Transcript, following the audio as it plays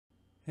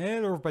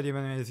Hello everybody,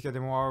 my name is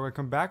Kademwar.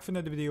 Welcome back for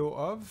another video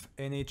of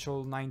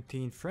NHL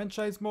 19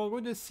 franchise mode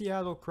with the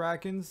Seattle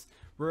Krakens.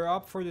 We're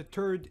up for the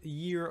third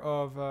year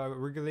of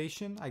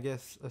regulation, I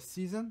guess a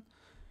season.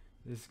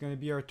 This is going to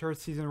be our third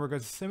season. We're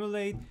going to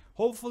simulate.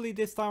 Hopefully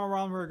this time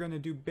around we're going to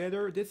do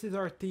better. This is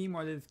our team,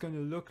 what it's going to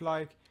look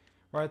like,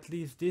 or at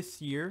least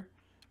this year,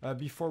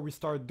 before we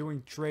start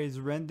doing trades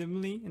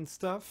randomly and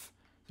stuff.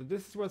 So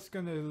this is what's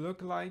going to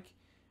look like.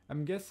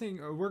 I'm guessing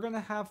we're going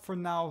to have for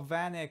now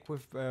Vanek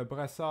with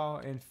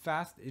Brassard and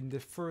Fast in the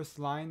first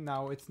line.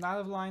 Now it's not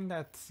a line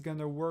that's going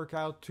to work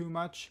out too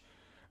much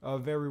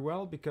very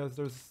well because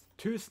there's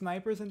two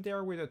snipers in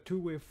there with a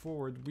two-way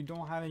forward. We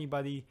don't have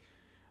anybody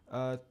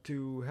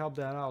to help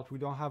that out. We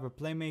don't have a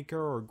playmaker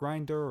or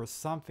grinder or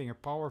something, a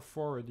power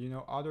forward, you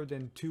know, other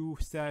than two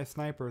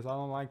snipers. I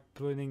don't like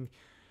putting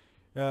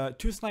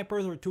two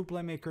snipers or two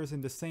playmakers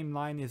in the same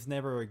line is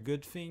never a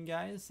good thing,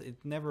 guys. It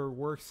never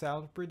works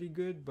out pretty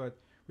good, but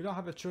we don't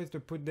have a choice to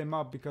put them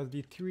up because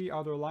the three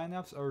other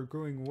lineups are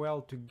going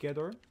well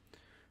together.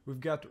 We've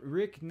got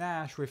Rick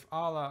Nash with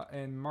Ala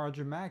and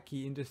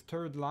Marjamaki in this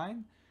third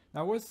line.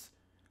 Now I was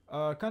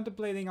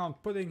contemplating on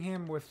putting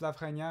him with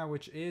Lafreniere,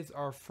 which is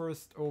our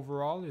first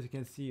overall. As you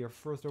can see, our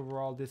first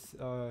overall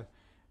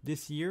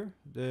this year,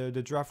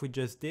 the draft we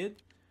just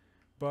did.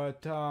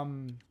 But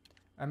I'm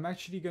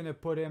actually gonna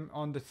put him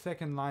on the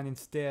second line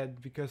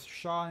instead because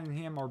Shaw and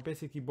him are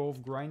basically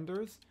both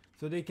grinders.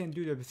 So they can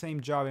do the same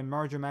job, and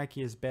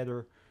Marjamaki is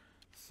better.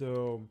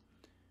 So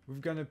we're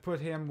gonna put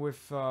him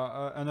with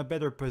in a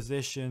better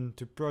position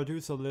to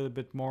produce a little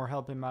bit more,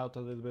 help him out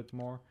a little bit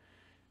more.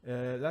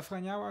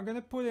 Lafreniere, I'm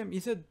gonna put him.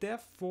 He's a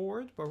depth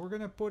forward, but we're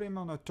gonna put him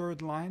on a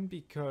third line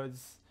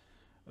because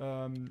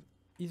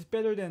he's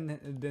better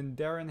than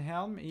Darren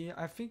Helm.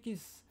 I think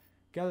he's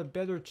got a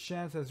better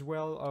chance as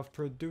well of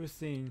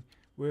producing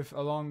with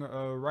along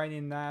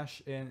Ryan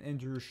Nash and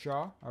Andrew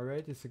Shaw. All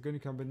right, it's a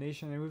good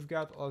combination, and we've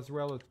got as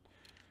well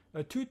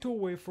a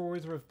two-way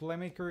forwards with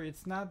playmaker.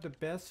 It's not the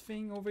best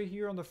thing over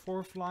here on the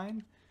fourth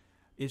line.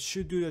 It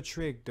should do the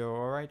trick though.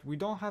 All right, we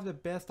don't have the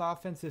best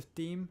offensive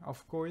team,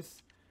 of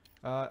course.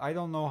 I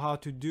don't know how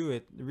to do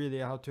it really,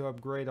 how to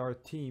upgrade our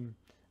team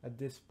at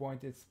this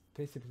point. It's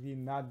basically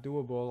not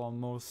doable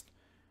almost,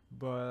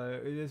 but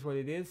it is what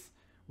it is.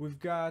 We've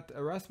got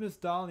Rasmus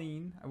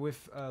Dahlin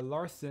with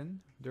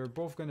Larson. They're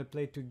both going to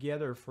play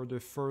together for the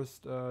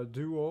first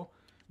duo.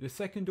 The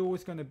second duo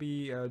is going to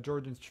be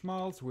Jordan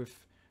Schmaltz with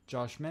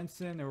Josh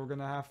Manson. And we're going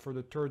to have for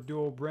the third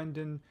duo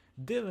Brendan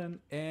Dillon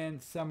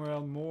and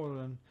Samuel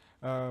Moran.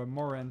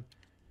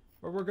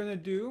 What we're going to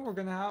do, we're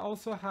going to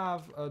also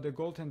have the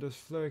goaltenders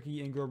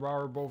Fleury and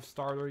Grubauer both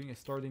starting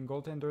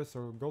goaltenders.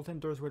 So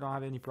goaltenders, we don't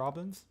have any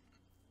problems.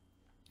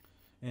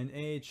 And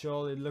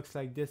AHL, it looks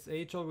like this.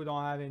 AHL, we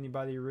don't have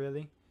anybody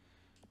really.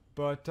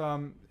 But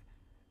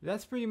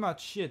that's pretty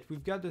much it.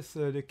 We've got this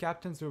the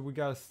captains that we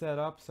gotta set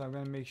up, so I'm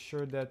gonna make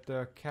sure that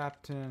the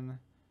captain,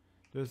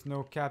 there's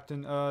no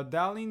captain.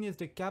 Dahlin is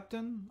the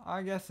captain.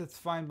 I guess it's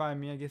fine by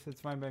me.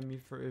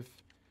 For if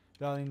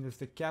Dahlin is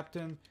the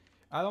captain.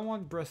 I don't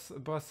want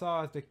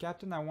Brassard as the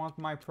captain. I want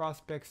my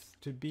prospects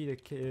to be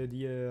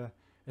the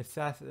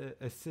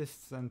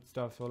assists and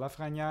stuff. So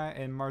Lafreniere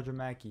and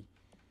Marjamaki.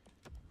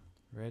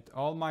 Right,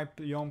 all my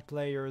young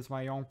players,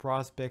 my young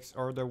prospects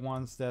are the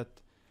ones that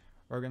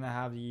are gonna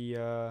have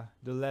the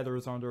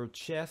letters on their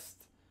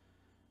chest.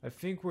 I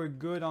think we're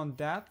good on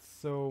that.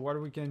 So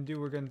what we can do,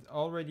 we're gonna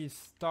already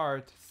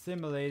start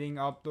simulating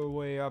up the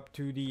way up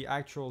to the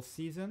actual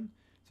season.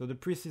 So the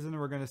preseason,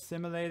 we're gonna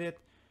simulate it.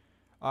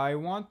 I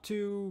want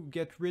to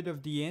get rid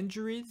of the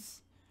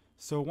injuries.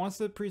 So once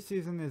the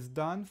preseason is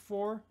done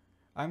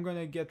I'm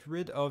gonna get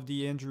rid of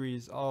the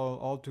injuries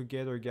all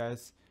together,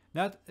 guys.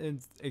 Not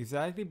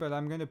exactly, but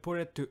I'm gonna put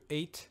it to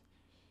 8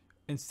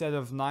 instead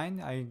of 9.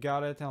 I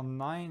got it on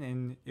 9,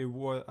 and it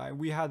was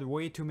we had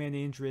way too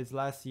many injuries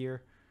last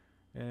year,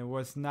 and it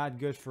was not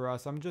good for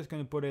us. I'm just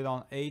gonna put it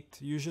on 8.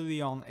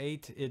 Usually on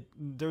 8,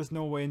 there's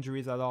no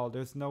injuries at all.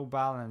 There's no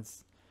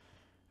balance.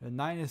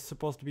 9 is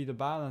supposed to be the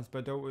balance,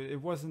 but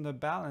it wasn't the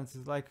balance.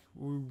 It's like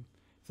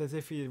it's as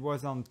if it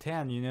was on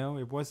 10. You know,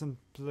 it wasn't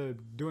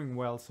doing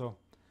well. So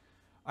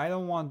I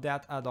don't want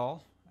that at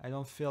all. I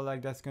don't feel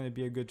like that's gonna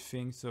be a good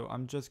thing, so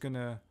I'm just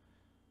gonna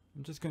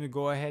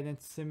go ahead and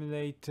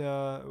simulate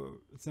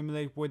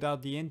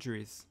without the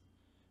injuries.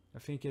 I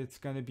think it's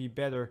gonna be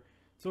better.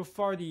 So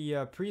far,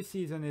 the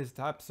preseason is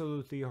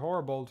absolutely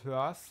horrible to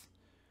us,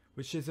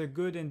 which is a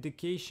good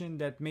indication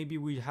that maybe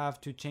we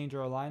have to change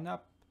our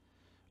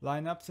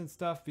lineups and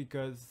stuff,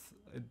 because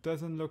it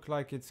doesn't look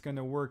like it's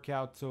gonna work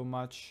out so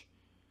much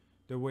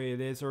the way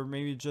it is, or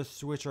maybe just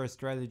switch our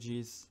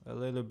strategies a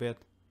little bit.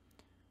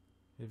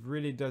 It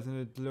really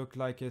doesn't look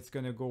like it's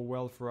gonna go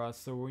well for us,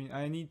 so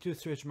I need to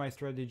switch my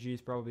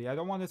strategies probably. I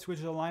don't want to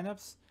switch the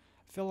lineups.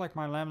 I feel like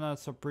my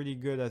lineups are pretty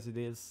good as it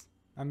is.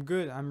 I'm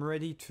good. I'm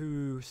ready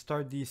to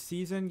start the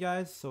season,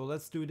 guys. So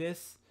let's do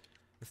this.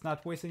 Let's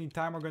not waste any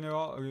time. We're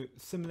gonna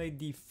simulate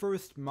the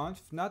first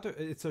month.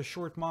 It's a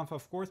short month,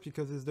 of course,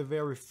 because it's the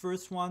very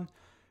first one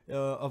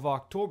of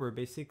October,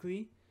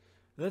 basically.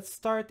 Let's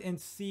start and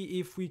see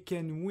if we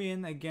can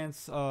win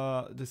against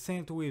the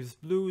St. Louis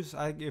Blues.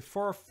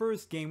 For our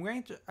first game,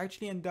 we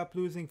actually end up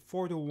losing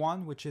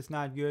 4-1, which is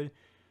not good.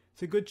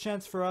 It's a good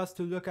chance for us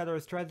to look at our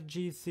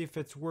strategies, see if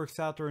it works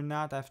out or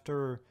not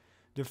after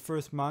the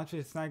first month.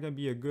 It's not going to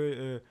be a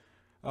good,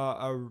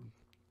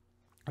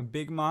 a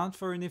big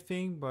month or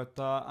anything, but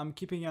I'm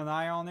keeping an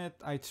eye on it.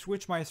 I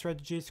switch my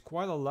strategies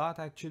quite a lot,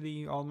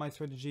 actually. All my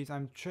strategies,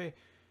 I'm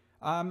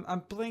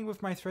playing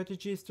with my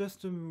strategies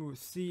just to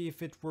see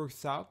if it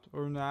works out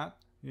or not.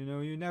 You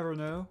know, you never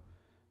know.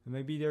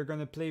 Maybe they're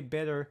gonna play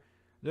better.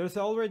 There's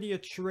already a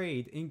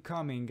trade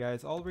incoming,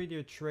 guys. Already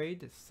a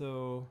trade,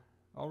 so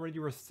already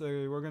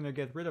we're gonna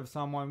get rid of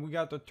someone. We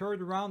got the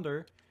third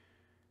rounder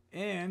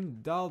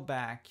and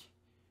Dahlback.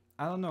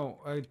 I don't know,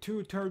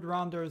 2 third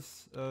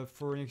rounders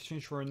for in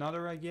exchange for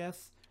another, I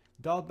guess.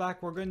 Dahlback,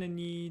 we're gonna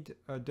need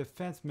a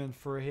defenseman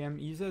for him.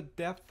 He's a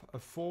depth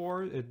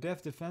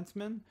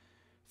defenseman,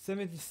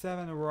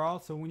 77 overall.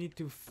 So we need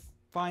to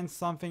find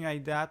something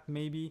like that,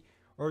 maybe,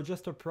 or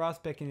just a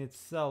prospect in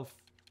itself.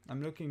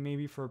 I'm looking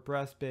maybe for a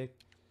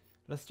prospect.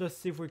 Let's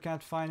just see if we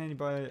can't find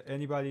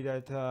anybody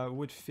that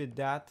would fit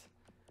that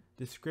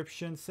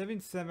description.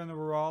 77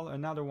 overall,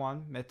 another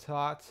one,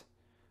 Method.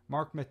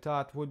 Mark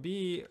Method would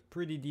be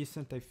pretty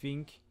decent, I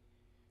think.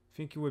 I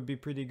think he would be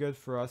pretty good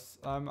for us.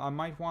 I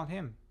might want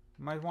him.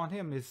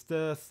 It's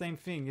the same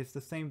thing. It's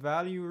the same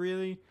value,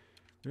 really.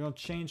 We don't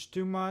change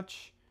too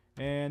much.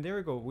 And there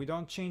we go. We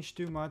don't change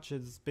too much.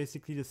 It's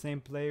basically the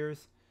same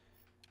players.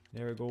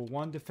 There we go.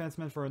 One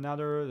defenseman for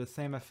another. The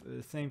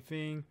same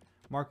thing.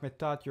 Mark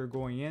Method, you're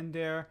going in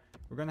there.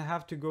 We're gonna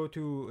have to go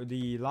to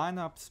the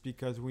lineups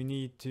because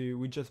we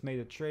just made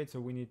a trade, so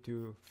we need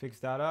to fix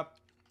that up.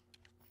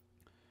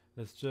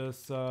 Let's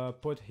just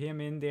put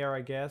him in there,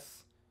 I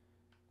guess.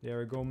 There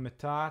we go,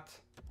 Method.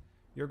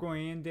 You're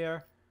going in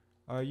there.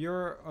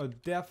 You're a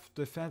depth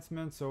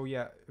defenseman, so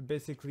yeah,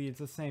 basically it's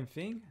the same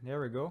thing.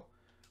 There we go.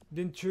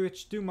 Didn't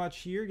switch too much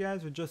here,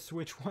 guys. We just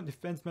switched one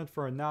defenseman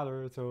for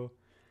another, so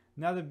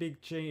not a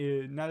big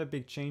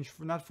change.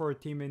 Not for a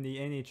team in the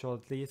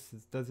NHL, at least.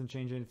 It doesn't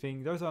change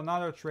anything. There's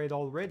another trade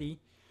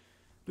already.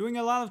 Doing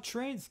a lot of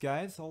trades,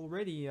 guys,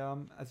 already,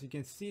 as you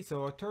can see.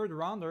 So a third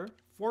rounder.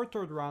 For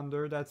third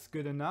rounder, that's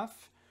good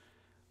enough.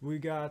 We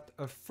got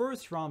a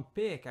first round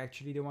pick.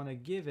 Actually, they want to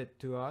give it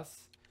to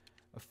us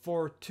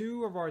for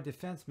 2 of our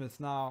defensemen.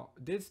 Now,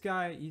 this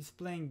guy, he's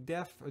playing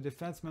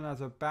defenseman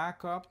as a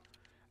backup.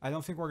 I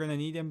don't think we're going to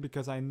need him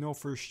because I know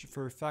for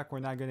a fact we're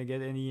not going to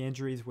get any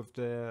injuries with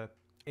the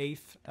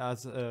 8th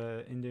as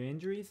in the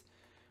injuries.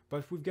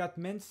 But we've got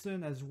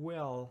Manson as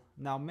well.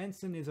 Now,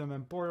 Manson is an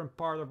important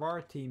part of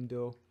our team,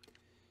 though.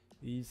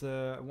 He's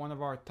one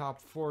of our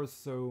top 4s,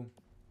 so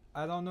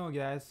I don't know,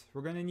 guys.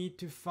 We're gonna need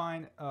to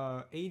find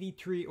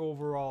 83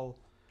 overall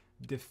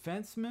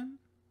defenseman.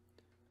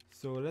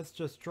 So let's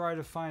just try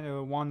to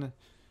find one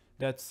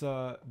that's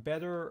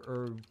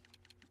better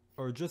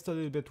or just a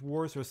little bit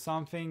worse or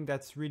something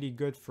that's really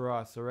good for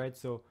us. All right,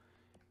 so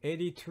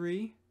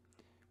 83.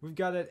 We've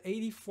got an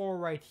 84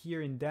 right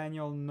here in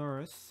Daniel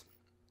Nurse.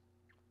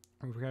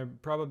 We're gonna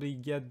probably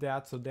get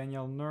that. So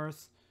Daniel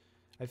Nurse.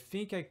 I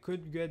think I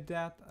could get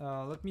that.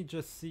 Let me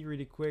just see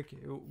really quick.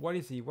 What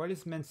is he? What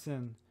is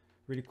Manson?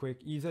 Really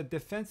quick. He's a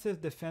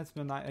defensive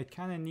defenseman. I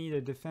kind of need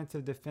a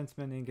defensive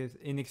defenseman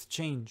in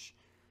exchange.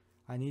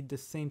 I need the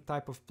same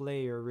type of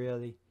player,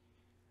 really.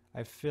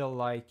 I feel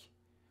like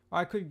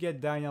I could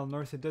get Daniel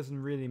Nurse. It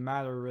doesn't really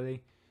matter,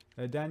 really.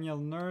 Daniel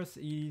Nurse,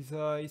 he's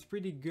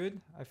pretty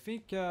good. I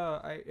think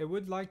I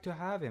would like to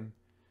have him.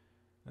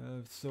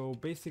 So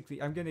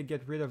basically, I'm gonna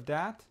get rid of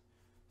that.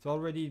 So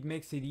already it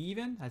makes it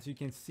even, as you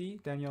can see.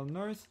 Daniel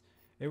Nurse,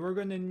 and we're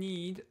gonna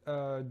need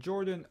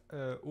Jordan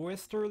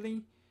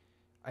Westerly.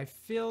 I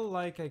feel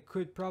like I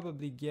could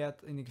probably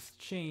get an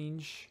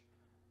exchange.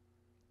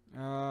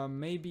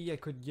 Maybe I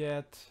could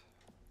get.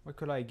 What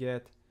could I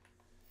get?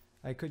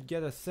 I could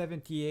get a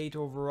 78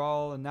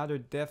 overall, another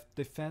depth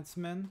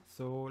defenseman.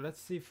 So let's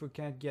see if we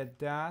can't get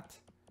that.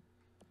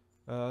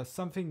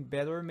 Something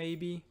better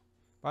maybe.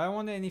 But I don't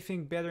want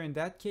anything better in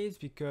that case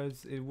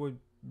because it would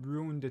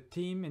ruin the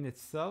team in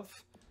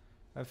itself.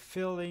 I'm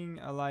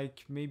feeling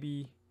like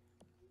maybe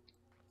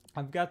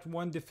I've got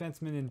one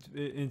defenseman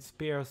in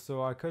spare,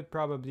 so I could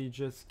probably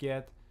just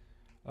get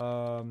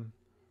a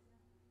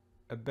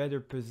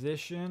better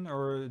position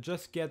or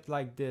just get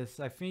like this.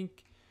 I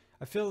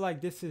feel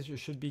like this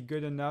should be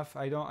good enough.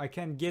 I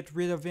can't get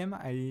rid of him.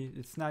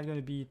 It's not going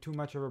to be too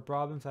much of a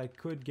problem, so I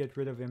could get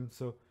rid of him.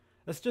 So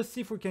let's just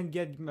see if we can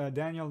get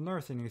Daniel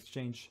Nurse in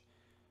exchange.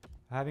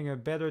 Having a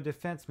better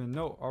defenseman.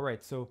 No,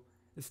 alright, so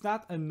it's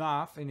not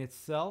enough in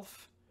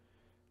itself.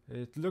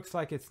 It looks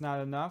like it's not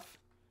enough.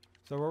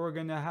 So what we're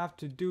gonna have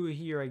to do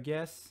here, I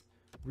guess,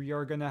 we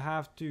are gonna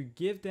have to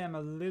give them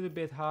a little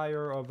bit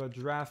higher of a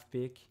draft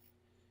pick,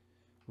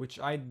 which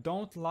I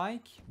don't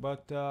like,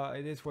 but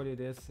it is what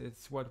it is.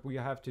 It's what we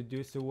have to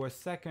do. So a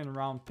second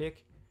round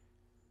pick,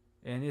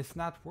 and it's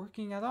not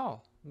working at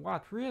all.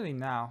 What, really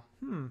now?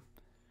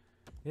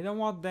 They don't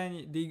want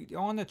they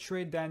want to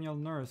trade Daniel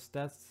Nurse.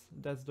 That's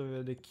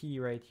the key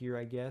right here,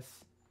 I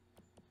guess.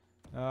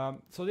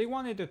 So they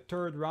wanted a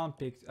third round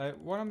pick.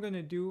 What I'm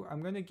gonna do,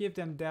 I'm gonna give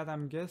them that.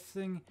 I'm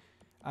guessing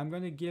I'm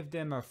gonna give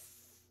them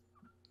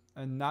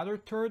another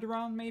third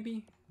round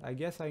maybe. I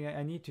guess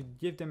I need to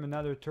give them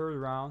another third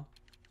round.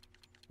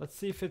 Let's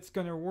see if it's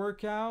gonna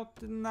work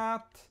out.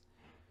 Not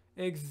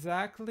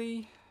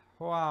exactly.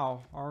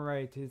 Wow. All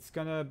right. It's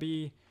gonna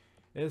be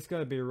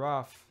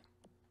rough.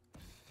 The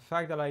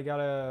fact that I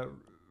gotta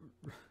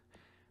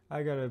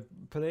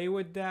play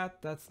with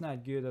that. That's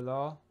not good at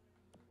all.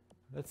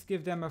 Let's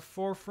give them a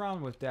fourth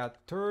round with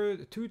that.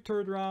 Two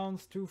third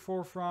rounds, two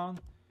fourth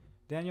round.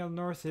 Daniel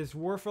Nurse is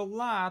worth a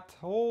lot.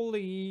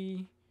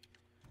 Holy.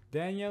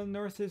 Daniel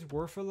Nurse is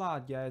worth a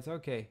lot, guys.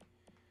 Okay.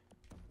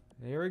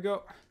 There we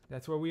go.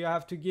 That's what we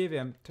have to give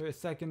him. To a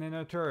second and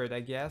a third,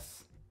 I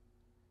guess.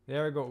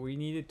 There we go. We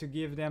needed to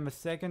give them a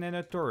second and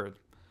a third.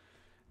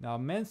 Now,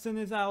 Manson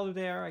is out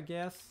there, I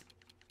guess.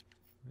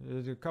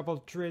 There's a couple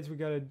of trades we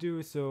gotta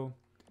do, so...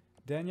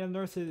 Daniel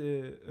Nurse,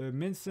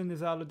 Minson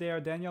is out of there.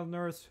 Daniel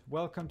Nurse,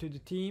 welcome to the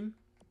team.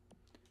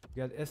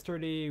 We got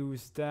Esterly,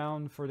 who's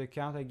down for the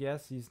count, I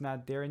guess. He's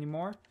not there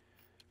anymore.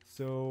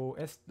 So,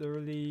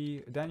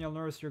 Esterly, Daniel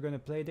Nurse, you're going to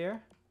play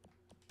there.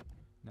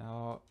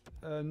 Now,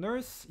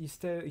 Nurse, he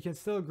can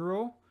still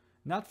grow.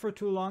 Not for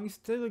too long. He's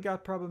still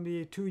got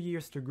probably 2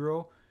 years to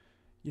grow.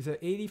 He's an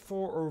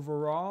 84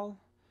 overall.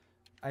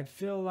 I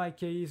feel like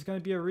he's going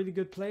to be a really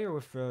good player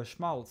with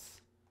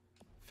Schmaltz.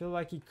 I feel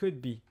like he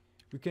could be.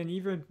 We can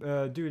even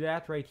do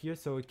that right here,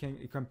 so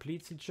it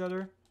completes each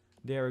other.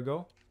 There we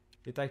go.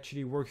 It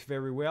actually works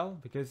very well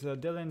because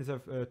Dylan is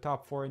a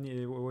top 4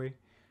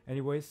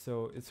 anyway,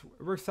 so it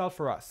works out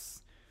for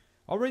us.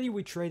 Already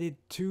we traded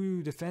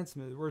 2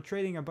 defensemen. We're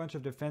trading a bunch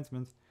of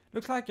defensemen.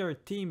 Looks like our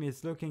team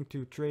is looking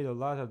to trade a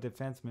lot of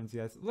defensemen,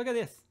 guys. Look at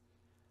this.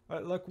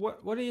 Look,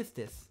 what is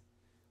this?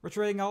 We're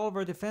trading all of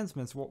our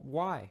defensemen.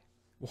 Why?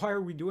 Why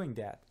are we doing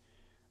that?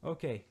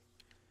 Okay.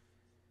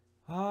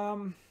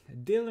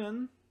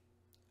 Dylan.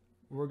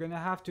 We're gonna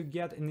have to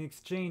get in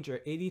exchange an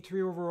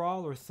 83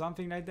 overall or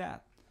something like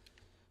that.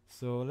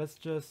 So let's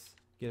just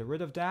get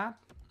rid of that.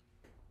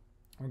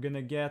 We're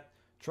gonna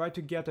try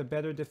to get a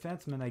better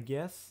defenseman, I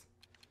guess.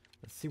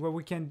 Let's see what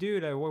we can do,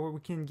 what we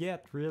can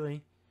get,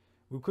 really.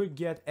 We could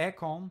get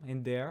Ekholm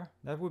in there.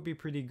 That would be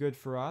pretty good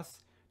for us.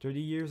 30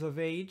 years of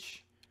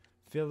age.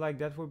 Feel like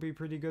that would be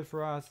pretty good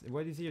for us.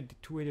 What is he, a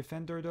two-way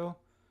defender though?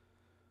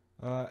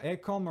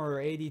 Ekholm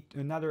or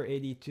another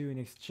 82 in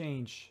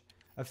exchange.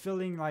 I'm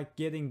feeling like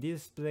getting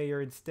this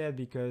player instead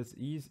because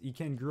he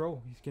can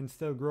grow. He can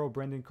still grow,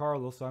 Brendan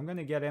Carlos. So I'm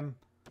gonna get him.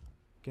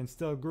 Can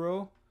still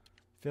grow.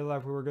 Feel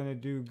like we were gonna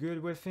do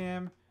good with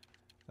him.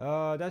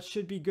 That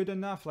should be good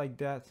enough like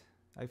that.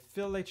 I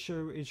feel like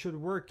it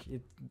should work.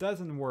 It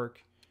doesn't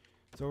work.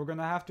 So we're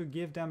gonna have to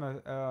give them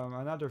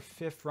another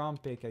 5th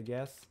round pick, I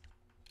guess.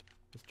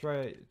 Let's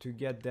try to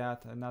get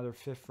that. Another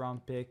 5th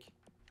round pick.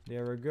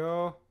 There we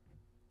go.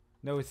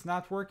 No, it's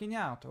not working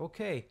out.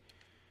 Okay.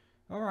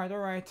 Alright,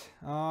 alright.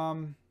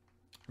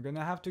 We're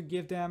gonna have to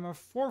give them a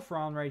 4th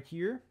round right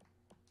here.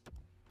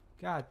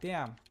 God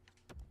damn.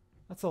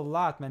 That's a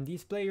lot, man.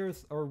 These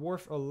players are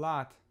worth a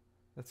lot.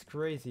 That's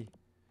crazy.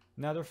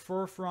 Another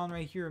 4th round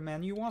right here,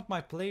 man. You want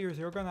my players,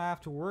 you're gonna have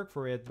to work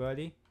for it,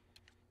 buddy.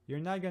 You're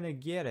not gonna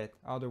get it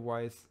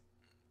otherwise.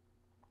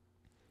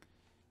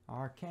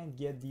 I can't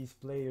get these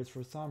players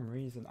for some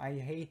reason. I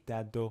hate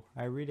that though.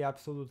 I really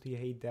absolutely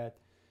hate that.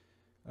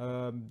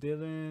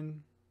 Dylan...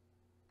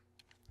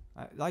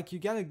 like, you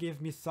gotta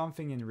give me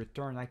something in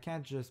return. I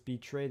can't just be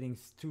trading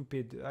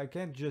stupid... I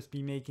can't just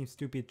be making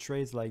stupid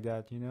trades like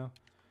that, you know?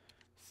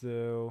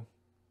 So...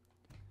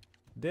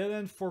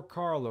 Dylan for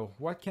Carlo.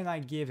 What can I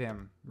give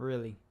him,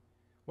 really?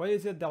 What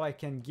is it that I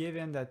can give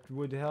him that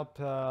would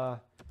help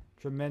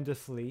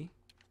tremendously?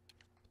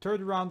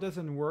 3rd round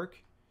doesn't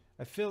work.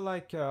 I feel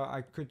like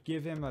I could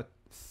give him a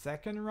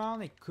 2nd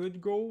round. It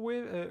could go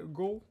with...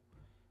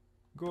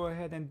 Go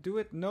ahead and do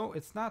it. No,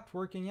 it's not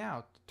working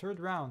out. 3rd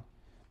round.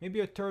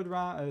 Maybe a 3rd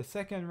round, a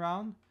 2nd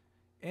round,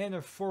 and a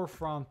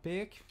 4th round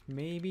pick.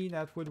 Maybe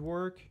that would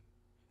work.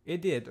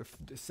 It did.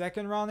 The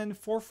 2nd round and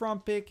 4th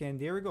round pick, and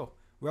there we go.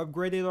 We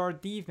upgraded our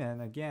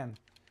defense again.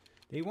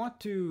 They want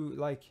to,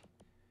 like,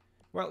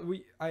 well,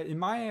 in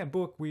my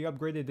book we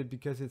upgraded it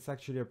because it's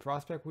actually a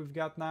prospect we've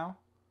got now.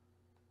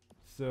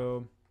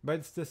 So, but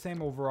it's the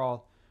same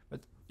overall.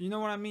 But you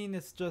know what I mean?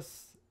 It's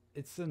just,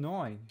 it's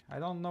annoying. I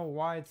don't know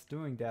why it's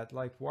doing that.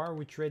 Like, why are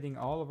we trading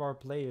all of our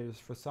players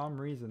for some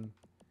reason?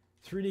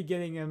 It's really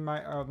getting in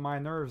my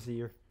nerves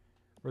here.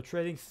 We're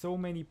trading so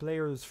many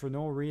players for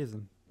no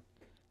reason.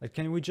 Like,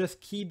 can we just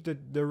keep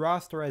the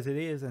roster as it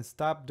is and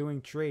stop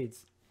doing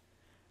trades?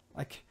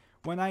 Like,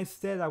 when I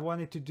said I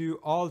wanted to do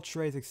all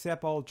trades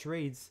except all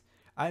trades,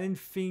 I didn't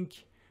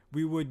think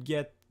we would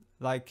get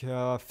like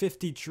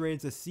 50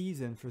 trades a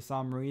season for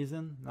some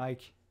reason.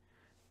 Like,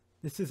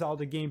 this is how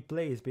the game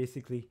plays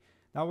basically.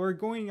 Now we're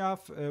going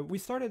off, we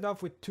started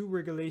off with 2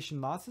 regulation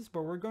losses,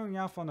 but we're going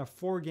off on a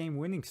 4-game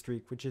winning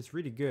streak, which is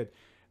really good.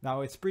 Now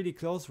it's pretty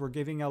close, we're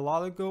giving a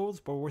lot of goals,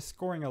 but we're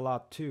scoring a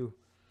lot too.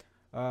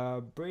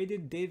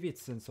 Braden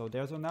Davidson, so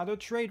there's another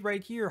trade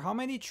right here. How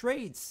many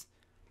trades?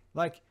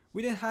 Like,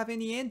 we didn't have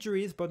any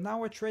injuries, but now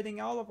we're trading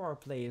all of our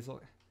players.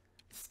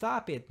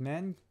 Stop it,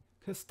 man.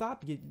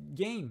 Stop,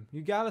 game.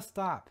 You gotta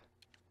stop.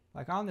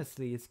 Like,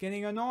 honestly, it's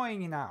getting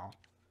annoying now.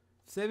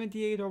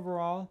 78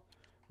 overall.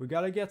 We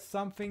gotta get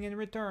something in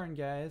return,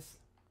 guys.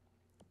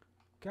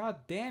 God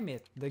damn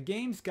it. The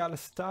game's gotta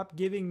stop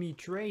giving me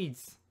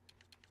trades.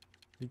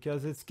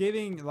 Because it's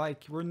giving,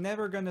 like, we're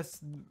never gonna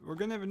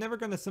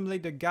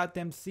simulate the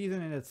goddamn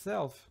season in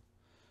itself.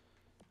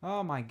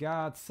 Oh my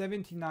god,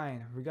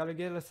 79. We gotta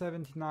get a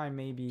 79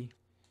 maybe.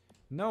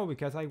 No,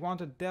 because I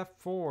want a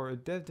depth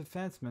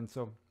defenseman,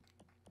 so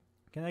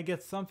can I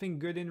get something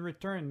good in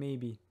return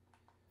maybe?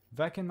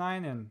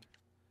 Vakanainen.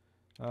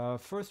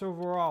 First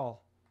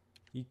overall.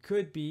 He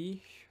could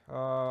be.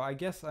 I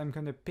guess I'm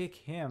gonna pick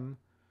him.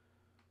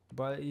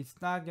 But it's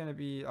not gonna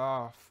be.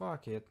 Oh,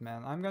 fuck it,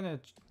 man.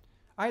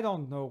 I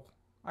don't know.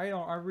 I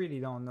really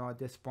don't know at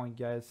this point,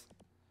 guys.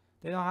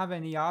 They don't have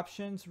any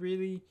options,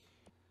 really.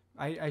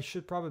 I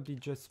should probably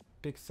just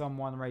pick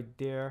someone right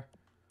there.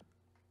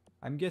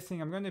 I'm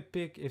guessing I'm gonna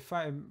pick, if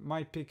I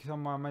might pick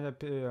someone,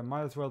 I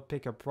might as well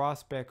pick a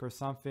prospect or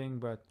something,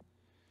 but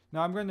no,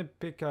 I'm gonna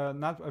pick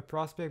not a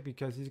prospect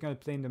because he's gonna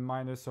play in the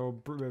minors. So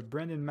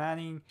Brendan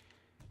Manning,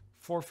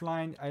 fourth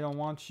line, I don't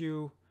want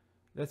you.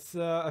 That's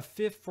a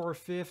fifth for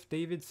fifth,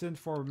 Davidson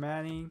for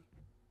Manning.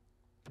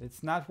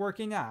 It's not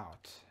working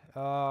out.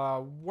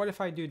 What if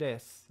I do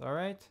this? All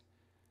right,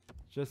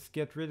 just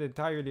get rid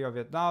entirely of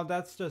it. Now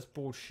that's just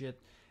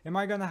bullshit. Am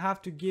I gonna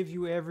have to give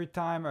you every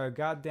time a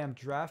goddamn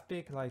draft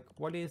pick? Like,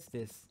 what is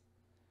this?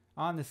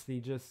 Honestly,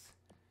 just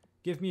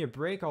give me a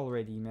break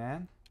already,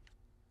 man.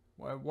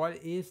 What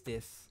is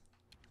this?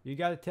 You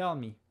gotta tell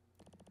me.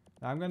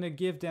 I'm gonna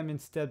give them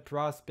instead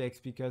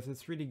prospects because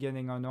it's really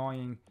getting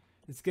annoying.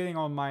 It's getting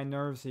on my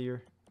nerves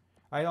here.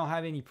 I don't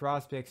have any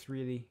prospects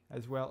really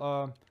as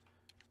well.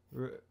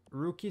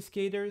 Rookie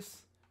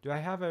skaters? Do I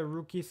have a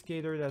rookie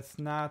skater that's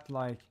not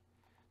like,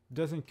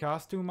 doesn't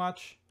cost too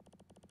much?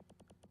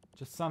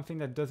 Just something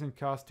that doesn't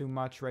cost too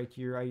much right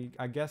here.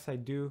 I guess I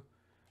do.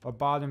 A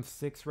bottom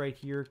 6 right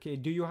here. Okay,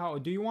 do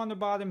you want a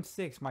bottom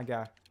 6, my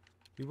guy?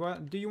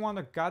 Do you want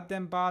a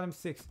goddamn bottom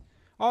 6?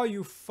 Oh,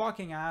 you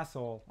fucking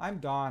asshole. I'm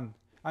done.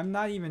 I'm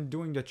not even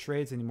doing the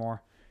trades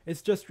anymore.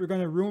 It's just we're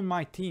gonna ruin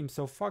my team,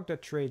 so fuck the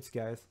trades,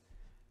 guys.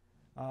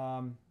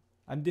 I'm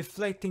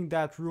deflecting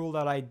that rule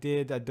that I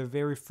did at the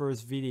very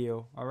first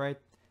video, alright?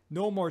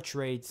 No more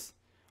trades.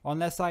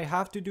 Unless I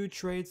have to do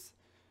trades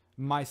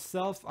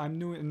myself, I'm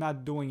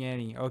not doing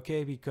any,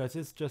 okay? Because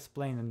it's just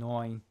plain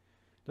annoying.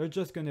 They're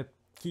just gonna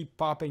keep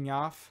popping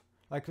off.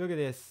 Like, look at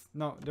this.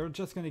 No, they're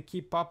just gonna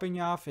keep popping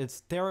off.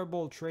 It's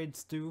terrible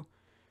trades too.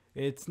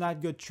 It's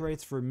not good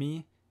trades for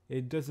me.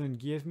 It doesn't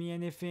give me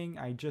anything.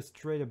 I just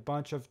trade a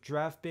bunch of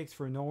draft picks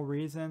for no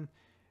reason.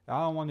 I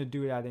don't want to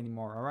do that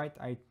anymore, alright?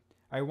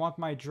 I want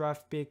my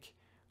draft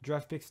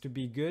picks to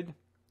be good.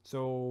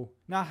 So,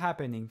 not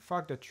happening.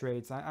 Fuck the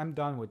trades. I'm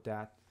done with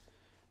that.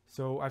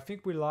 So I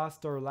think we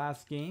lost our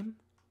last game.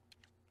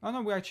 Oh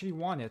no, we actually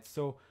won it.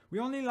 So we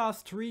only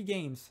lost 3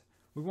 games.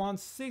 We won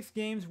 6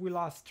 games, we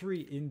lost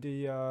 3 in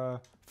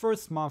the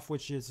first month,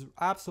 which is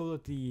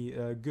absolutely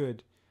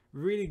good.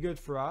 Really good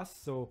for us.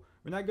 So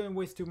we're not going to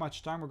waste too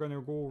much time. We're going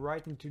to go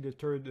right into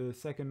the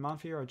second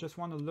month here. I just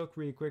want to look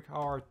really quick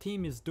how our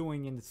team is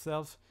doing in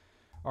itself.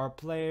 Our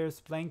players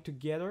playing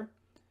together.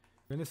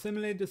 We're going to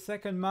simulate the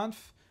second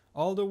month.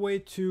 All the way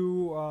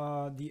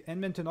to the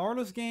Edmonton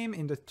Oilers game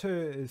in the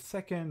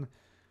 2nd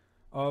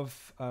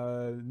of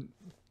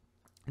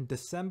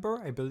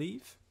December, I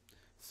believe.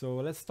 So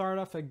let's start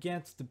off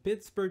against the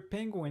Pittsburgh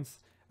Penguins.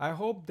 I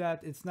hope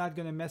that it's not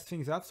going to mess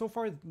things up. So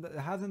far, it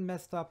hasn't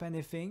messed up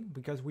anything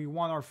because we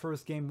won our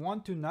first game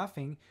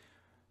 1-0.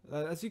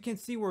 As you can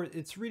see,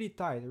 it's really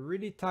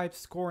tight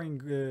scoring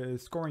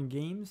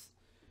games.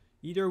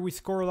 Either we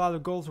score a lot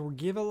of goals or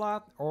give a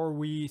lot, or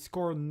we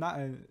score not.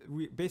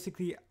 We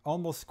basically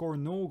almost score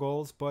no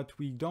goals, but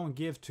we don't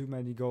give too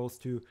many goals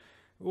to.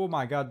 Oh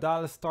my God,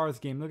 Dallas Stars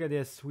game. Look at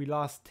this. We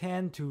lost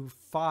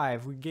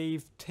 10-5. We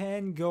gave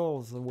 10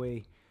 goals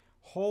away.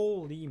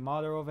 Holy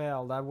mother of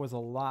hell, that was a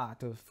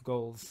lot of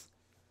goals.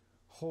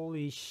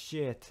 Holy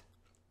shit.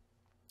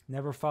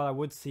 Never thought I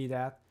would see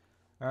that.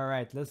 All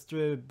right, let's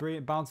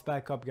bounce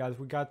back up, guys.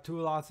 We got 2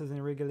 losses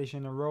in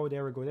regulation in a row.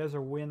 There we go. There's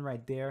a win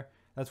right there.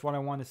 That's what I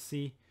want to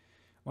see.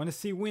 I want to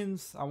see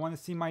wins. I want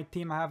to see my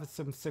team have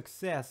some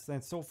success.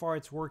 And so far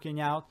it's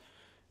working out.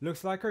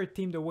 Looks like our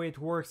team, the way it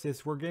works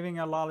is we're giving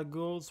a lot of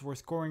goals. We're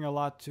scoring a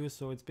lot too.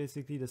 So it's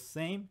basically the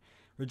same.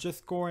 We're just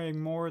scoring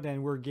more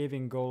than we're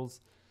giving goals.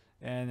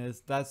 And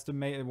that's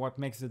what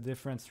makes the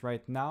difference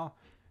right now.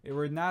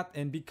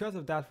 And because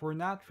of that,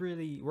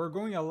 we're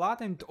going a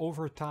lot into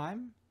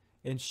overtime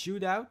and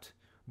shootout.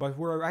 But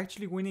we're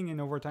actually winning in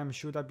overtime and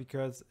shootout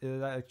because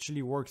it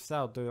actually works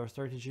out. Our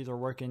strategies are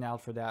working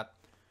out for that.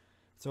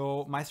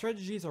 So my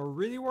strategies are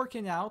really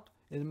working out.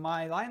 And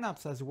my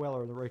lineups as well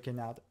are working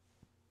out.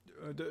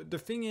 The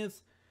thing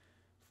is,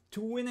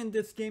 to win in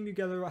this game, you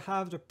gotta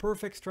have the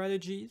perfect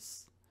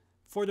strategies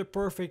for the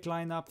perfect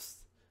lineups.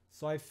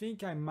 So I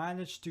think I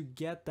managed to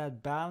get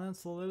that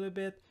balance a little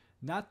bit.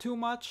 Not too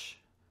much,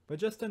 but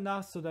just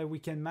enough so that we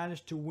can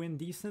manage to win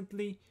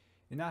decently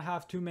and not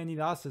have too many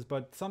losses.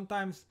 But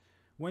sometimes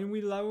when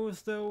we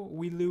lose though,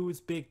 we lose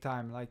big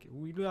time. Like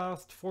we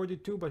lost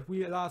 4-2, but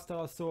we lost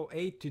also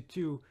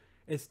 8-2.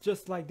 It's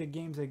just like the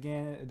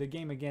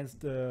game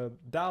against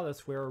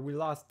Dallas where we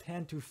lost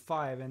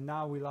 10-5 and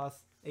now we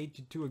lost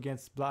 8-2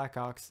 against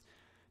Blackhawks.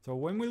 So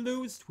when we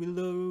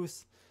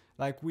lose,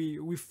 like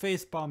we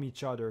face palm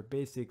each other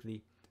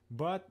basically.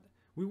 But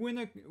we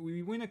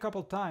win a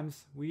couple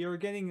times. We are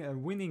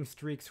getting winning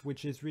streaks,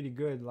 which is really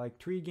good. Like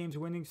 3 games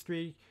winning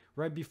streak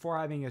right before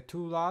having a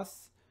 2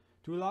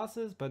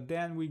 losses, but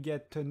then we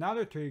get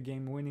another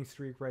 3-game winning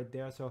streak right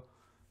there. So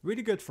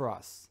really good for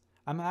us.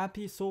 I'm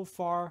happy so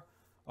far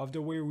of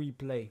the way we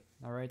play.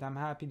 All right, I'm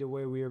happy the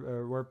way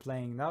we're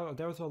playing. Now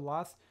there was a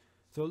loss,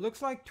 so it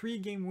looks like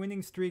 3-game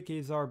winning streak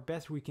is our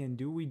best we can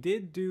do. We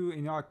did do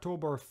in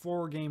October a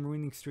 4-game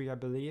winning streak, I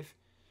believe,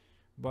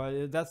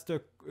 but that's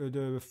the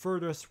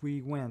furthest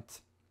we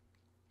went.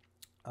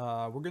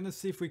 We're gonna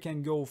see if we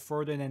can go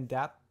further than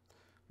that.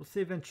 We'll see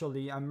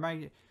eventually.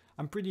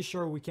 I'm pretty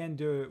sure we can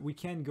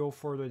go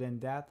further than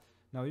that.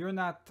 No, you're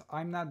not.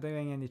 I'm not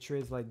doing any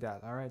trades like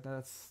that. All right,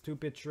 that's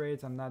stupid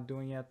trades. I'm not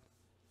doing it.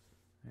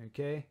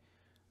 Okay.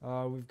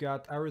 We've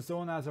got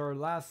Arizona as our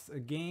last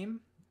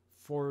game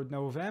for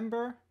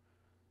November.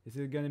 Is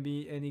it gonna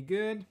be any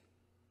good?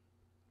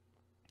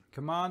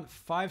 Come on,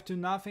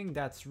 5-0.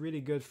 That's really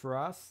good for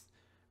us.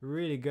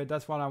 Really good.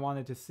 That's what I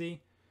wanted to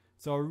see.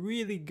 So a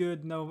really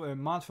good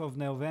month of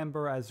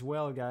November as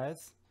well,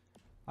 guys.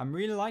 I'm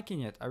really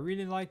liking it. I'm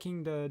really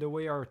liking the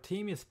way our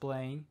team is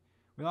playing.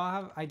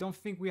 I don't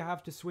think we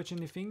have to switch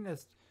anything.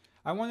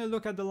 I want to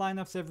look at the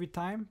lineups every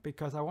time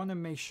because I want to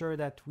make sure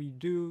that we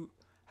do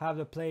have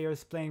the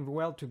players playing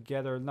well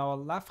together. Now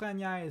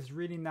Lafrenière is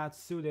really not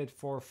suited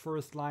for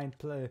first line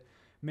play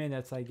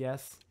minutes, I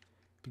guess,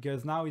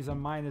 because now he's a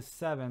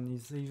 -7.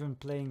 He's even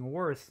playing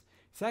worse.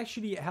 It's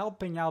actually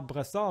helping out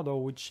Brassard though,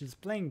 which is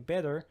playing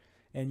better,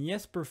 and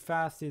Jesper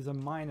Fast is a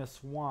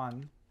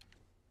 -1.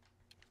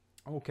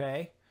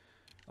 Okay.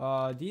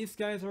 These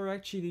guys are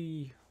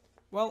actually,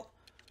 well,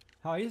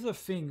 here's the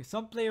thing.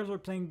 Some players are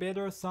playing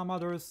better, some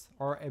others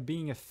are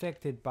being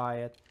affected by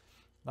it.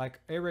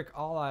 Like Eric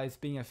Alla is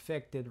being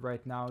affected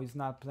right now. He's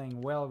not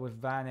playing well with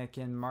Vanek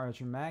and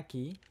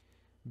Marjamaki.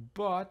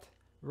 But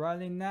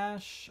Riley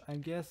Nash, I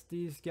guess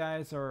these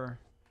guys are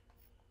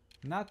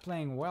not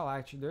playing well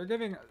actually.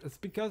 It's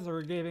because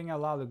they're giving a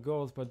lot of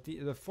goals, but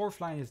the fourth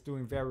line is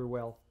doing very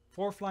well.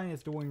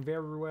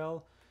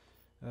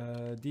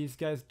 These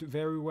guys do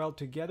very well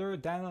together.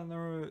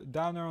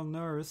 Daniel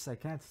Nurse, I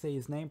can't say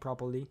his name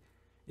properly,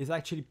 is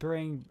actually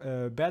playing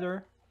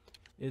better.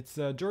 It's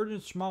Jordan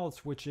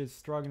Schmaltz which is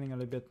struggling a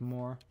little bit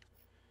more.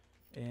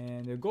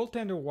 And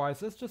goaltender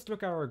wise, let's just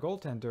look at our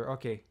goaltender.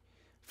 Okay,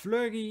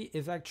 Fleury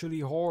is actually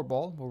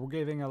horrible, but we're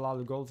giving a lot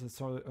of goals.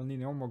 It's only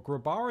normal.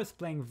 Grubauer is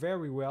playing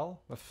very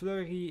well, but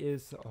Fleury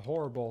is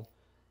horrible.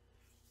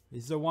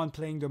 He's the one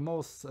playing the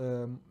most,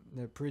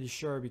 pretty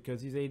sure,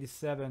 because he's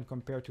 87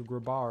 compared to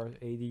Grubauer,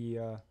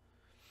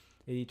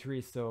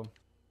 83. So,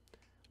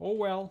 oh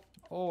well.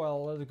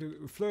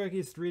 Fleury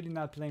is really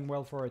not playing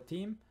well for our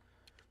team.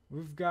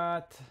 We've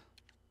got,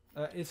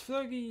 is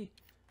Fleury?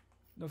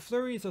 No,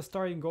 Fleury is a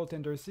starting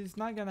goaltender, so he's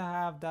not gonna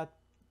have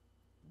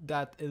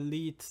that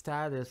elite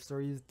status,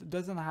 or he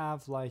doesn't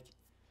have like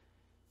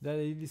that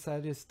elite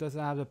status. Doesn't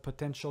have the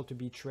potential to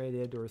be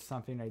traded or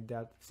something like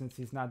that, since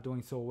he's not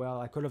doing so well.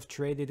 I could have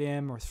traded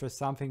him or for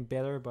something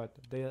better, but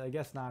I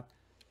guess not.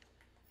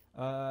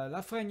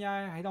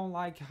 Lafrenière, I don't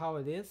like how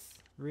it is.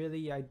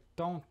 Really, I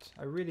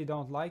really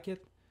don't like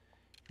it.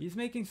 He's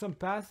making some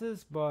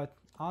passes, but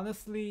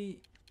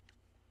honestly,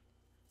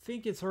 I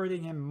think it's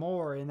hurting him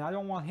more, and I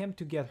don't want him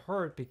to get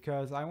hurt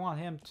because I want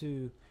him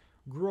to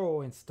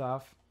grow and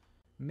stuff.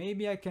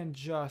 Maybe I can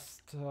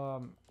just,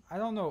 I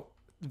don't know.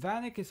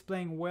 Vanek is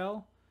playing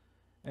well,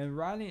 and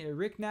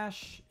Rick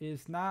Nash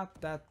is not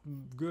that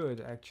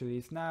good actually.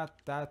 He's not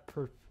that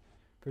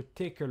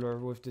particular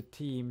with the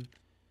team,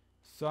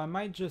 so I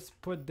might just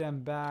put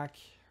them back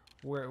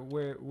where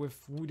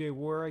with who they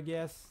were, I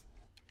guess.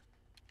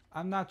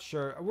 I'm not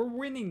sure. We're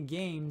winning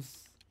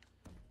games.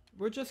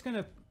 We're just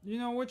gonna,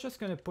 we're just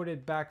gonna put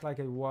it back like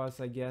it was,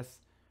 I guess.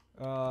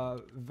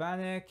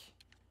 Vanek.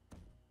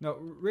 No,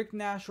 Rick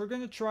Nash. We're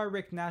gonna try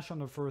Rick Nash on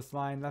the first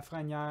line.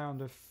 Lafrenière on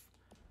the.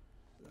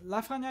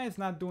 Lafrenière is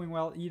not doing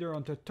well either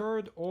on the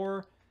third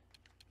or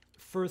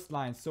first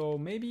line. So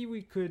maybe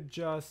we could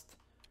just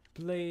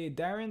play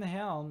Darren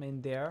Helm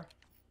in there.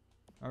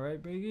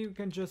 Alright, maybe we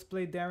can just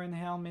play Darren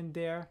Helm in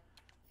there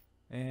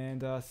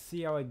and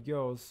see how it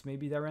goes.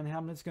 Maybe Darren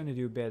Helm is gonna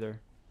do better.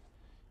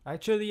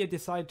 Actually, I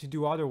decided to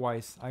do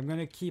otherwise. I'm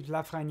gonna keep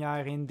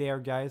Lafrenière in there,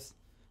 guys.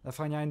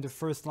 Lafrenière in the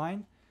first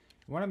line.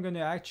 What I'm gonna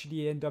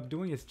actually end up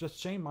doing is just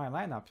change my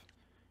lineup.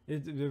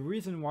 The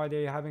reason why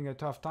they're having a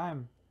tough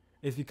time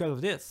is because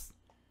of this.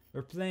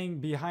 They're playing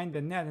behind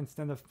the net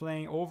instead of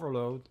playing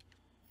overload.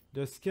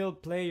 They're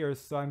skilled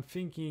players, so I'm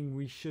thinking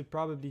we should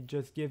probably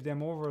just give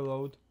them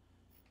overload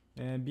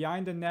And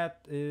behind the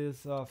net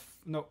is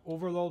no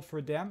overload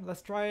for them.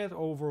 Let's try it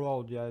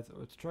overload, guys.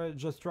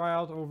 Let's try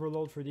out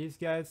overload for these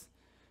guys.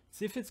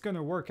 See if it's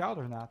gonna work out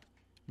or not.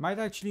 Might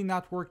actually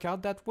not work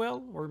out that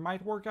well, or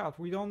might work out.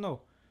 We don't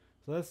know.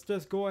 So let's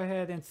just go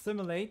ahead and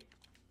simulate.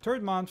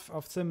 Third month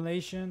of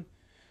simulation,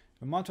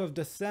 the month of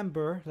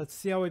December. Let's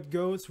see how it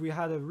goes. We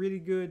had a really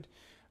good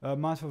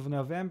month of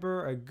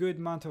November, a good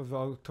month of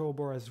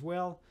October as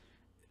well.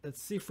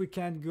 Let's see if we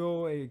can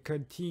go and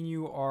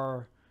continue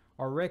our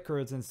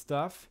records and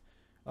stuff,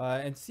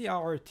 and see how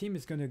our team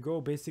is gonna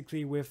go.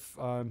 Basically, with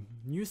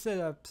new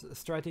setup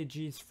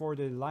strategies for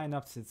the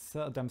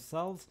lineups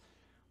themselves,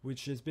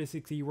 which is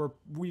basically where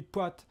we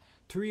put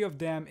 3 of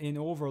them in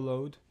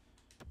overload,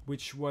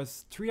 which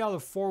was 3 out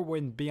of 4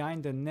 went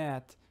behind the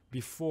net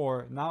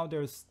before. Now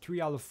there's 3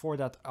 out of 4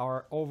 that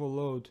are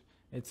overload.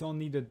 It's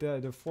only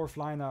the fourth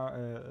line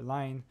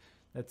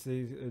that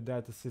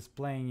is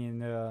playing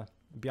in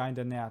behind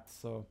the net.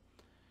 So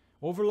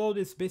overload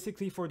is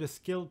basically for the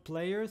skilled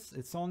players.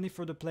 It's only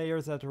for the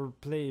players that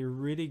play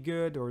really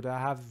good or that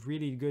have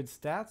really good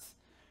stats.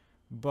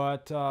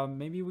 But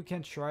maybe we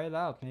can try it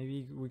out.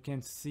 Maybe we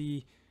can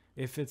see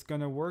if it's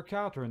gonna work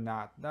out or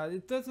not. Now,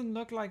 it doesn't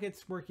look like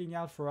it's working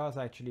out for us.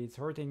 Actually, it's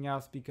hurting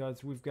us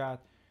because we've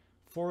got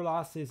 4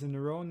 losses in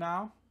a row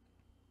now.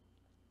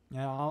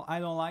 And I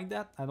don't like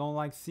that. I don't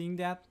like seeing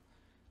that.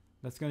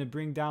 That's gonna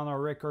bring down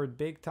our record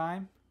big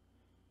time.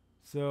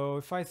 So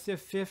if I see a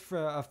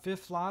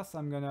fifth loss,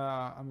 I'm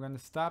gonna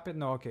stop it.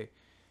 No, okay.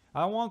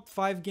 I don't want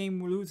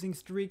 5-game losing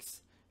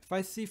streaks. If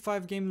I see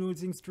 5-game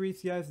losing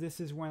streaks, guys,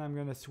 this is when I'm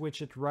gonna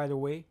switch it right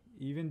away.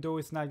 Even though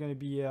it's not gonna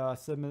be a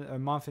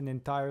month and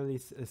entirely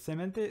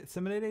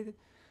simulated,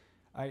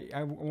 I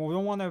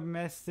don't want to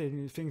mess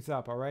things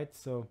up. All right,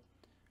 so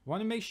I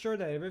want to make sure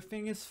that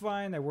everything is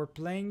fine, that we're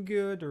playing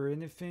good or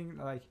anything.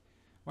 Like, I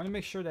want to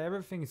make sure that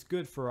everything is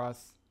good for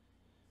us,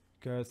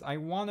 because I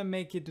want to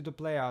make it to the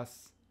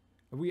playoffs.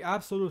 We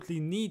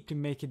absolutely need to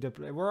make it to the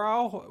play.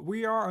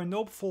 We are an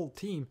hopeful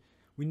team.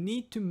 We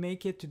need to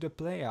make it to the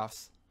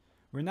playoffs.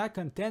 We're not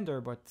contender,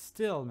 but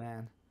still,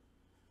 man.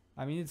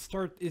 I mean,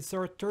 it's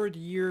our 3rd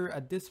year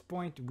at this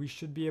point. We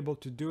should be able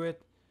to do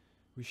it.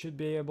 We should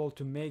be able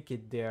to make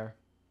it there.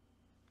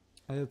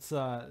 It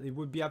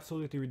would be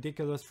absolutely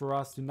ridiculous for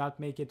us to not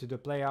make it to the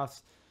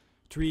playoffs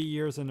 3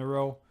 years in a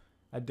row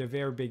at the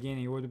very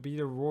beginning. It would be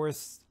the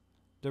worst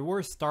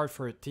start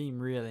for a team,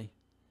 really.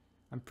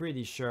 I'm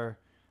pretty sure.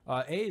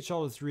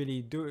 AHL is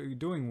really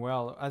doing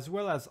well as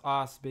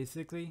us,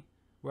 basically.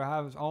 We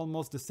have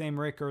almost the same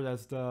record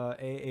as the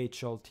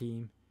AHL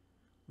team,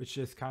 which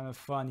is kind of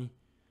funny.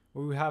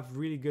 We have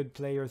really good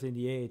players in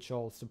the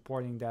AHL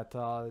supporting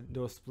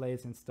those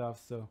plays and stuff,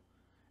 so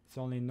it's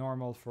only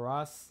normal for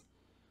us.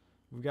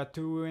 We've got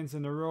 2 wins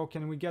in a row.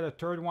 Can we get a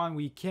 3rd one?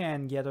 We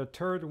can get a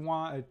third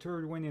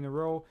win in a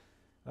row,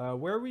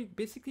 where we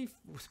basically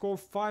score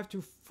 4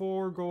 to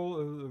 5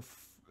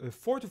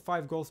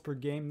 goals per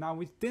game. Now,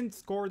 we didn't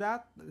score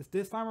that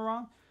this time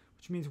around,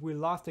 which means we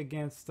lost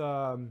against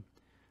the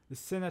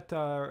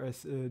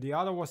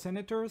Ottawa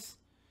Senators.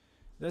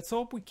 Let's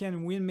hope we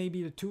can win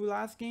maybe the 2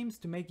 last games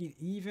to make it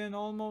even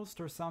almost,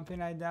 or something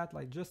like that.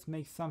 Like, just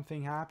make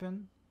something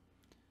happen.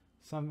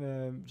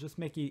 Just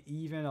make it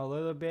even a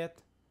little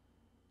bit.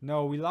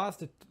 No, we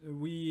lost it.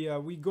 We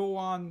go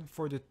on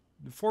for the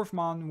 4th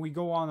month. We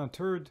go on a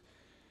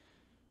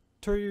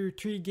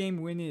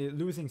 3-game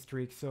losing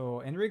streak. So,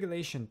 in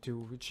regulation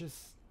too, which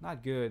is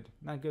not good.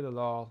 Not good at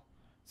all.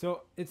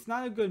 So it's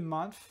not a good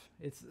month.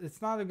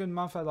 It's not a good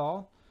month at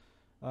all.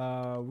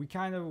 We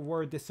kind of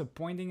were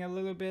disappointing a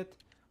little bit.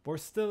 We're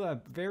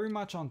still very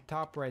much on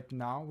top right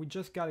now. We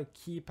just gotta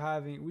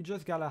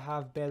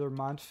have better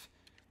months,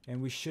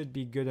 and we should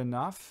be good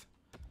enough.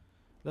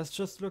 Let's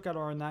just look at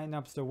our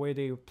lineups, the way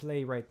they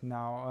play right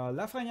now.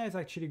 Lafreniere is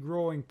actually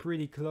growing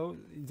pretty close.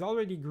 He's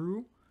already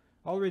grew.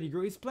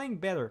 He's playing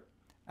better.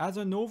 As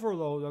an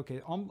overload, okay,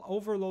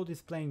 overload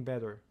is playing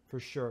better for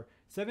sure.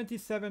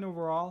 77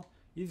 overall.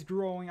 He's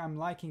growing. I'm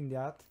liking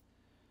that.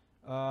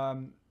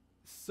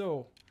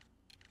 So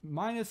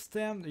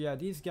 -10. Yeah,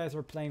 these guys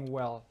are playing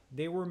well.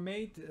 They were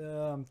made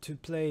to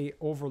play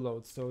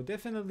overload. So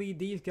definitely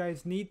these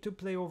guys need to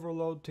play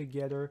overload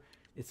together.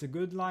 It's a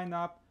good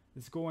lineup.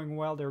 It's going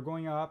well. They're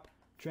going up,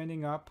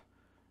 trending up.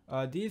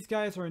 These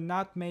guys are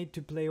not made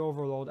to play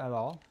overload at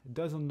all. It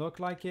doesn't look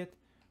like it.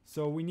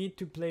 So we need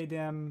to play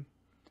them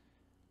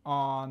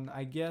on,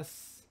 I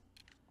guess,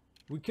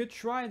 we could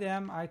try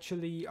them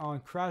actually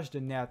on Crash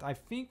the Net. I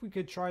think we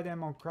could try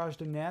them on Crash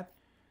the Net,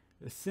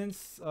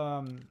 since,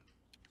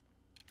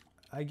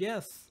 I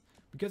guess,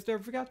 because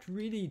they've got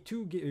really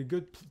 2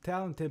 good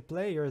talented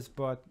players,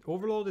 but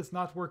overload is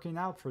not working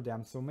out for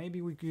them. So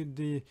maybe we could,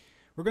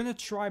 we're gonna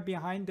try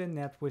behind the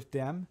net with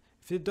them.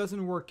 If it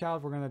doesn't work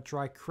out, we're gonna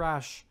try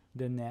Crash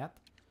the Net.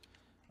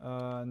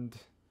 And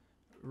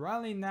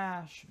Riley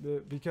Nash,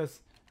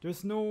 because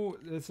it's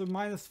a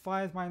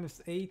 -5,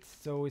 -8,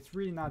 so it's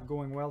really not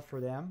going well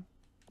for them.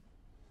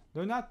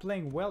 They're not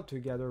playing well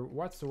together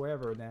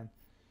whatsoever then.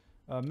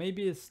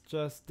 Maybe it's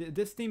just,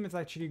 this team is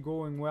actually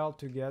going well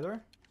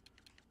together.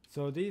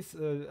 So these,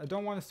 I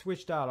don't want to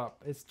switch that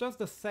up. It's just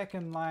the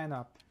second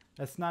lineup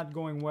that's not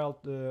going well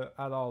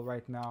at all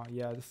right now.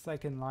 Yeah, the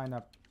second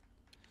lineup.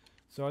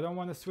 So I don't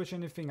want to switch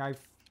anything. I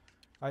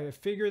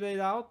figured it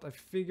out. I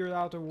figured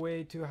out a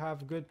way to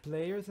have good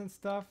players and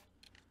stuff.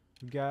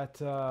 We got,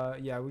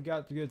 yeah, we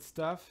got good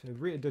stuff.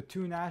 The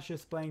two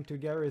Nashes playing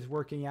together is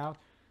working out.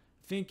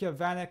 I think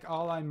Vanek,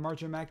 Ala, and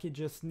Marjamaki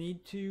just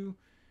need to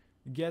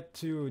get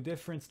to a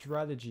different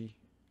strategy,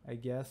 I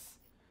guess.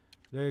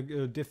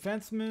 The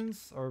defensemen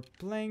are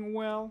playing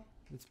well.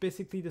 It's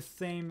basically the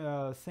same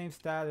same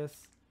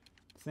status,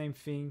 same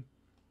thing.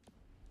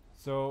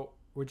 So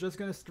we're just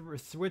gonna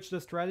switch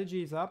the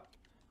strategies up.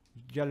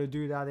 You gotta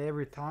do that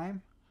every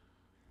time.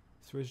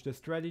 Switch the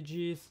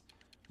strategies.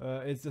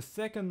 It's the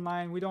second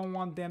line. We don't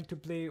want them to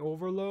play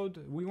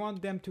overload. We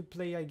want them to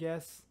play, I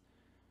guess.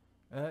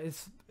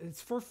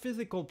 It's for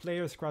physical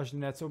players crash the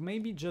net, so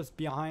maybe just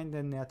behind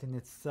the net in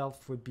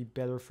itself would be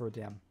better for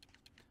them.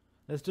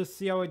 Let's just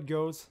see how it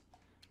goes.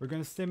 We're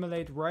gonna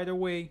simulate right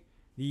away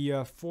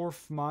the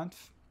fourth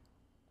month,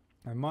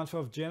 a month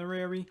of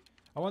January.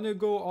 I want to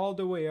go all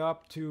the way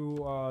up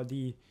to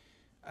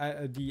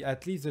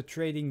at least the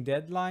trading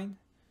deadline.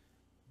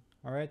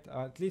 All right,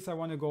 at least I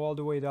want to go all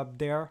the way up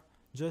there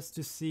just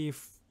to see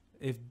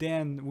if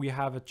then we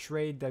have a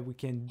trade that we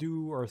can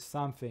do or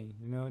something,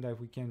 you know, that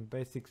we can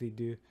basically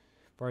do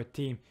for our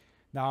team.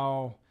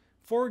 Now,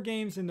 4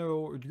 games in a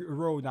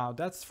row now.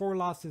 That's 4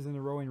 losses in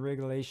a row in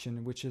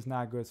regulation, which is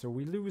not good. So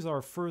we lose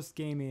our first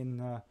game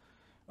in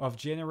of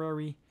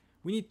January.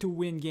 We need to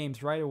win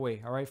games right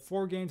away. All right,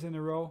 4 games in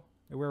a row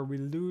where we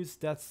lose,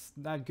 that's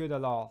not good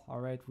at all.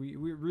 All right, we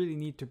really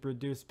need to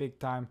produce big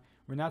time.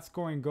 We're not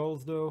scoring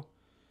goals though.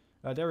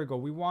 There we go.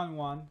 We won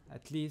 1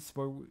 at least,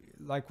 but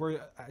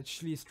we're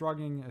actually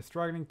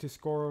struggling to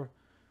score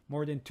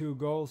more than 2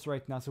 goals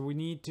right now. So we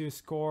need to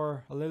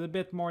score a little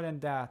bit more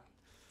than that.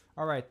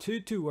 All right,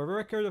 2-2. A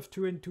record of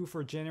 2-2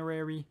 for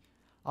January.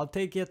 I'll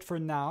take it for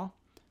now.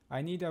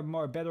 I need a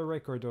better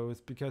record though,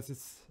 because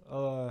it's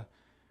a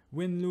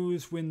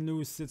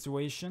win-lose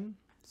situation.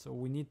 So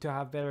we need to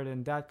have better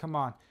than that. Come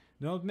on,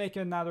 don't make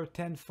another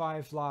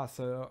 10-5 loss,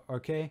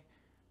 okay?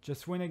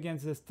 Just win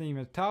against this team.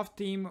 A tough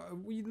team.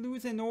 We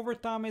lose in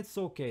overtime, it's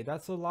okay.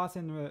 That's a loss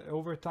in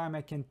overtime.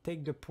 I can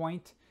take the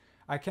point.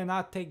 I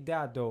cannot take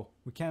that though.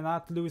 We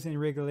cannot lose in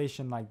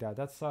regulation like that.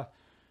 That's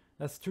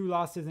 2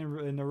 losses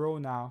in a row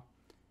now.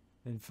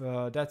 And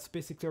that's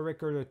basically a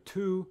record of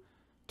 2,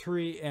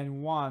 3,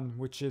 and 1,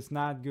 which is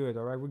not good.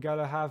 All right, we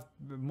gotta have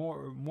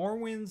more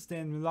wins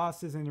than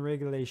losses in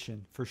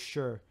regulation for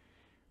sure.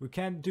 We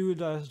can't do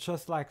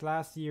just like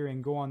last year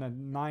and go on a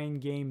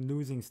 9-game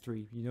losing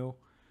streak, you know.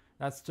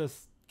 That's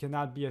just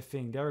cannot be a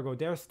thing. There we go.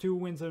 There's 2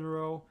 wins in a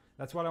row.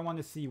 That's what I want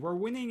to see. We're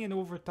winning in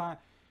overtime.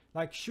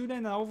 Like shootout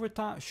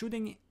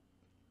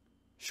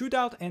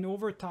and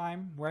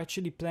overtime, we're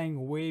actually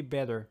playing way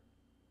better,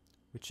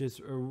 which is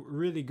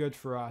really good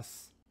for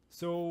us.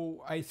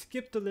 So I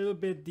skipped a little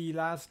bit the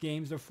last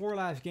games. The 4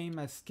 last games,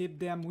 I skipped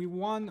them. We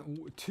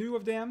won 2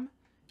 of them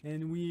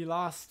and we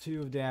lost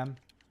 2 of them.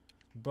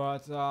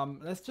 But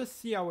let's just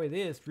see how it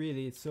is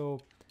really. So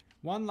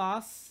 1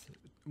 loss,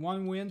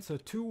 1 win, so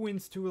 2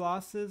 wins, 2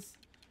 losses.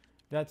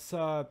 That's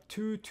 2-1,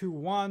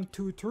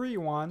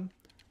 2-3-1,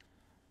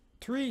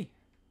 3,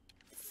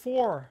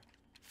 4,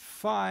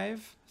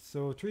 5.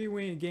 So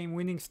 3-game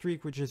winning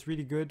streak, which is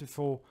really good.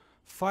 For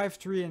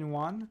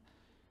 5-3-1,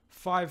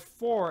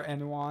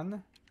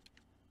 5-4-1.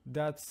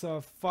 That's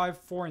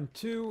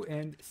 5-4-2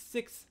 and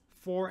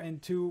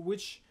 6-4-2,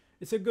 which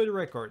is a good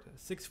record.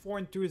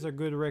 6-4-2 is a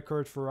good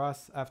record for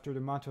us after the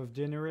month of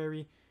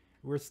January.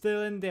 We're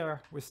still in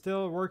there. We're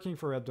still working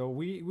for it though.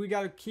 We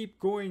gotta keep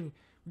going.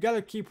 We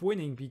gotta keep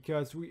winning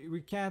because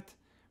we can't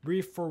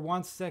breathe for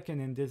 1 second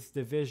in this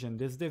division.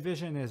 This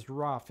division is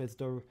rough. It's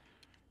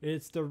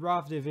the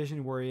rough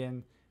division we're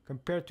in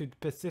compared to the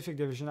Pacific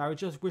Division. I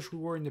just wish we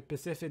were in the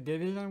Pacific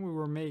Division. We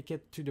will make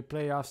it to the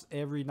playoffs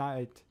every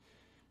night.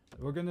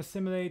 We're gonna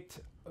simulate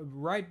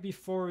right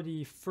before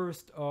the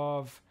 1st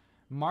of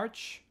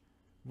March,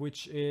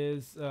 which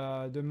is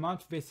the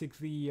month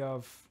basically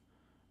of.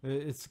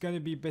 It's going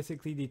to be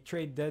basically the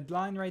trade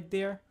deadline right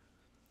there.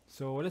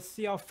 So let's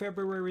see how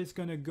February is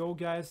going to go,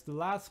 guys. The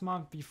last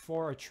month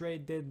before a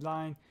trade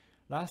deadline.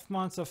 Last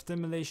month of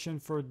simulation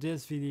for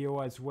this video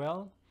as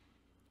well.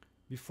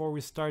 Before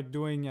we start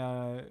doing,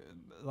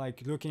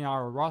 like looking at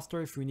our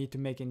roster, if we need to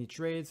make any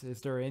trades. Is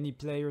there any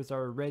players that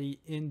are already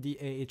in the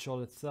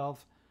AHL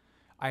itself?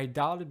 I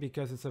doubt it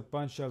because it's a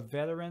bunch of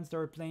veterans that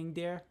are playing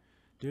there.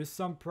 There's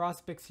some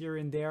prospects here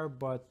and there,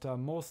 but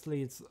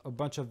mostly it's a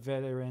bunch of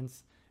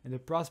veterans. And the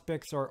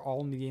prospects are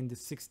only in the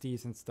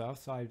 60s and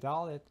stuff, so I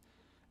doubt it.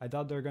 I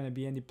doubt there are going to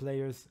be any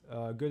players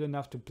good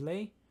enough to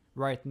play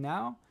right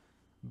now,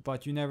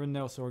 but you never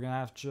know. So we're going to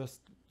have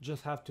just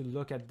have to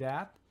look at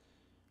that.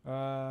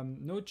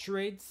 No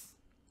trades.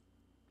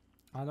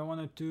 I don't want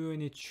to do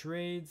any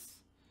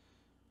trades.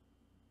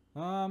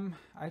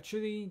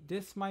 Actually,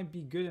 this might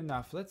be good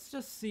enough. Let's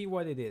just see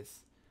what it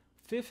is.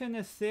 5th and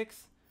a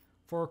 6th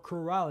for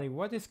Corrali.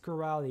 What is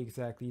Corrali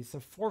exactly? It's a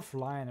 4th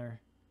liner.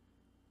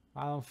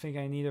 I don't think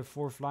I need a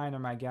fourth liner,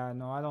 my guy.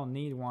 No, I don't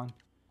need one.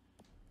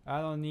 I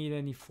don't need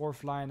any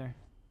fourth liner.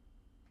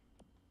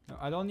 No,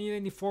 I don't need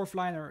any fourth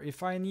liner.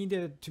 If I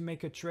needed to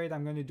make a trade,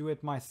 I'm gonna do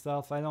it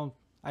myself. I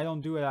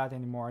don't do that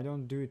anymore. I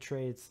don't do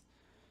trades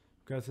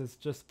because it's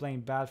just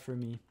plain bad for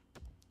me.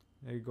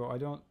 There you go. I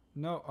don't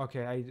no.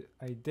 Okay,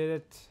 I did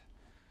it.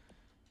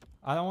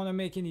 I don't want to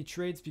make any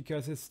trades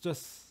because it's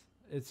just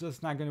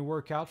not gonna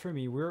work out for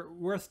me.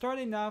 We're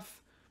starting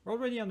off. We're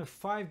already on a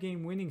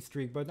 5-game winning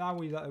streak, but now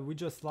we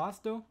just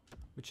lost though,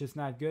 which is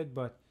not good.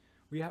 But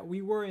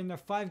we were in a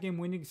 5-game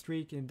winning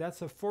streak, and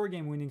that's a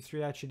 4-game winning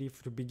streak actually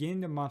to begin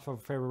the month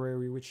of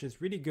February, which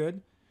is really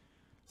good.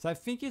 So I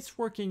think it's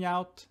working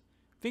out.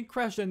 I think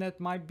Crash the Net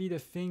might be the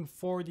thing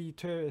for the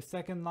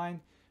second line,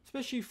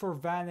 especially for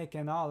Vanek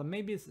and all.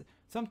 Maybe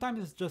sometimes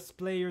it's just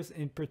players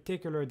in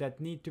particular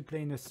that need to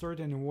play in a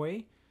certain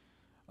way.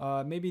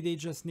 Maybe they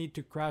just need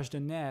to crash the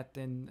net,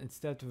 and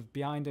instead of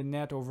behind the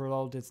net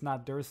overload, it's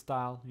not their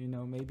style. You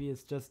know, maybe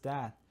it's just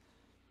that.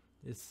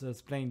 It's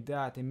just playing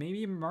that. And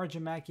maybe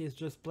Marjamaki is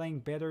just playing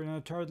better in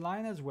the third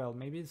line as well.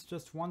 Maybe it's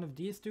just one of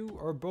these two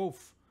or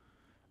both.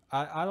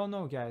 I don't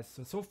know, guys.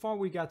 So far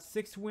we got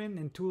 6 wins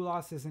and 2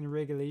 losses in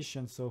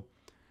regulation. So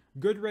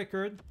good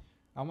record.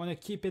 I want to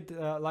keep it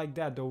like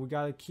that though. We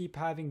got to keep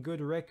having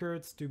good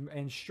records to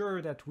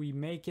ensure that we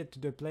make it to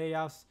the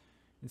playoffs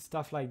and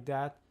stuff like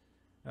that.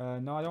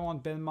 No, I don't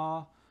want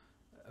Benma.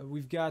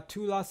 We've got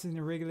 2 losses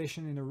in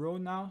regulation in a row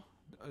now.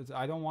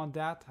 I don't want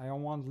that. I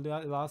don't want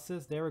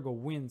losses. There we go.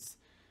 Wins.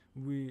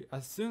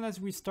 As soon as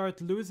we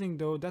start losing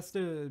though, that's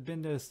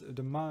been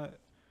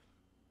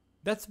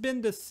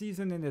the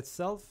season in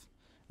itself.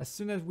 As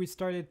soon as we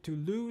started to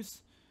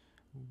lose,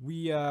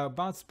 we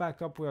bounced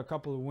back up with a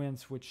couple of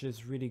wins, which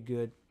is really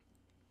good.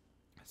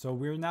 So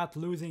we're not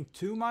losing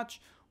too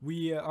much.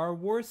 Our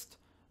worst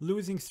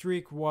losing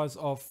streak was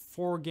a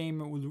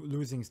 4-game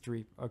losing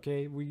streak.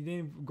 Okay, we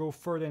didn't go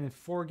further than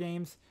 4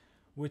 games,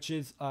 which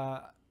is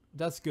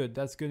that's good.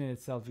 That's good in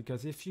itself,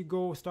 because if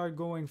you start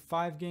going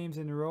 5 games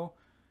in a row,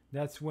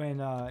 that's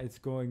when it's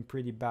going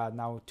pretty bad.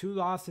 Now 2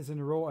 losses in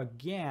a row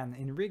again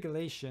in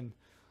regulation.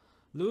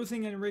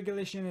 Losing in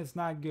regulation is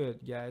not good,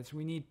 guys.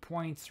 We need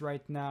points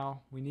right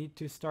now. We need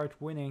to start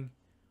winning.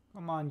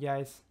 Come on,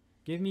 guys.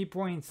 Give me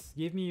points.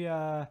 Give me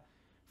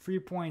 3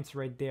 points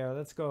right there.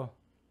 Let's go.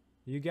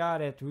 You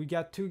got it. We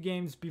got 2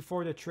 games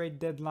before the trade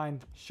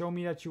deadline. Show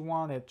me that you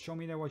want it. Show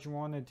me that what you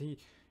wanted.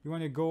 You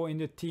want to go in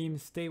the team,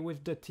 stay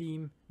with the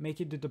team,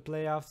 make it to the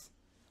playoffs.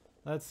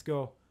 Let's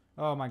go.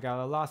 Oh my god,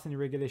 I lost in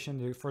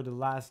regulation for the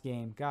last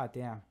game. God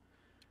damn.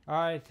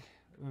 Alright.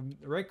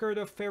 Record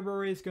of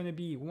February is going to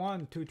be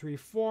 1, 2, 3,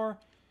 4,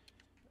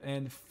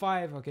 and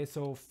 5. Okay,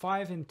 so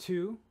 5 and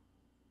 2.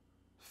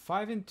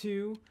 5 and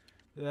 2.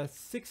 That's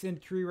 6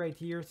 and 3 right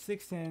here.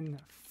 6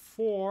 and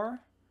 4.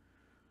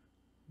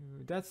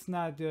 That's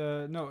not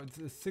no,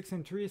 it's 6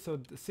 and 3,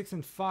 so 6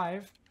 and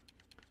 5.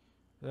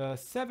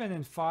 7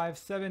 and 5,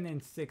 7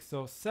 and 6.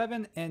 So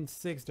 7 and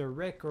 6, the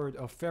record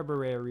of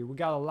February. We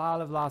got a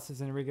lot of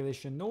losses in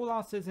regulation. No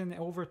losses in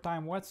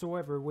overtime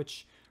whatsoever,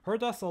 which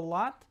hurt us a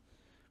lot.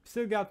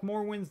 Still got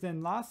more wins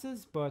than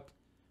losses, but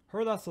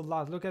hurt us a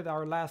lot. Look at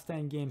our last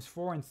 10 games,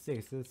 4 and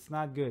 6. It's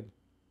not good.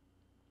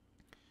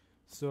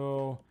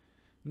 So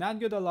not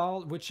good at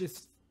all, which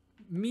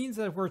means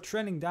that we're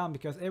trending down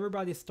because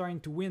everybody's starting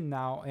to win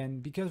now,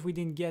 and because we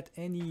didn't get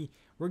any,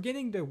 we're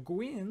getting the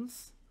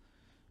wins,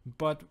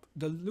 but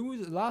the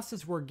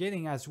losses we're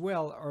getting as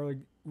well are,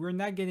 we're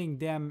not getting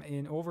them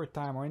in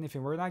overtime or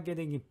anything. We're not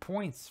getting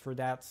points for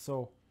that.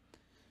 So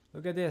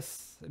look at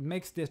this. It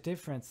makes the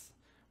difference.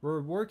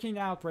 We're working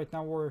out right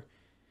now.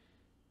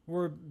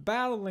 We're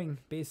battling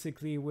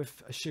basically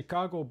with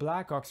Chicago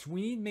Blackhawks.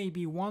 We need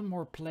maybe one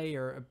more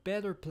player, a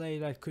better player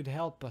that could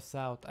help us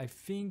out. I'm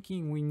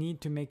thinking we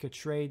need to make a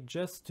trade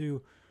just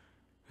to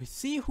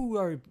see who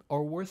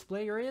our worst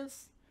player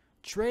is,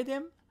 trade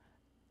him,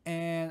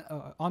 and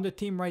on the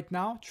team right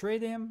now,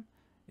 trade him,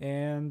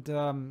 and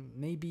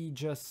maybe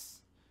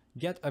just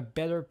get a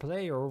better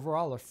player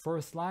overall, a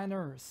first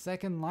liner,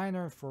 second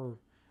liner for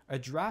a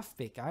draft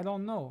pick. I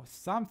don't know,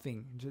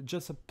 something,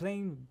 just a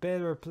plain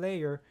better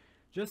player,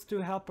 just to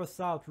help us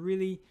out,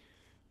 really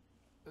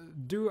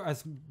do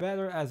as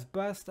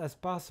best as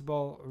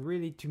possible,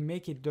 really to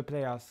make it to the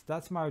playoffs.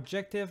 That's my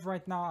objective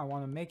right now. I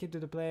want to make it to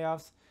the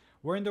playoffs.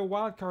 We're in the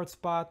wild card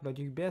spot, but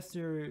you bet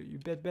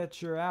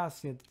your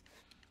ass it.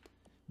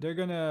 They're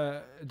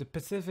gonna, the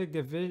Pacific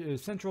Division,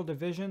 Central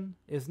Division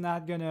is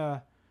not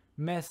gonna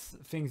mess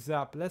things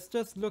up. Let's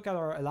just look at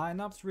our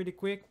lineups really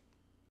quick.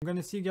 I'm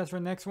gonna see you guys for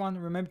the next one.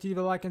 Remember to leave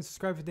a like and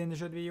subscribe for the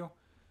initial video.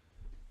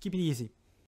 Keep it easy.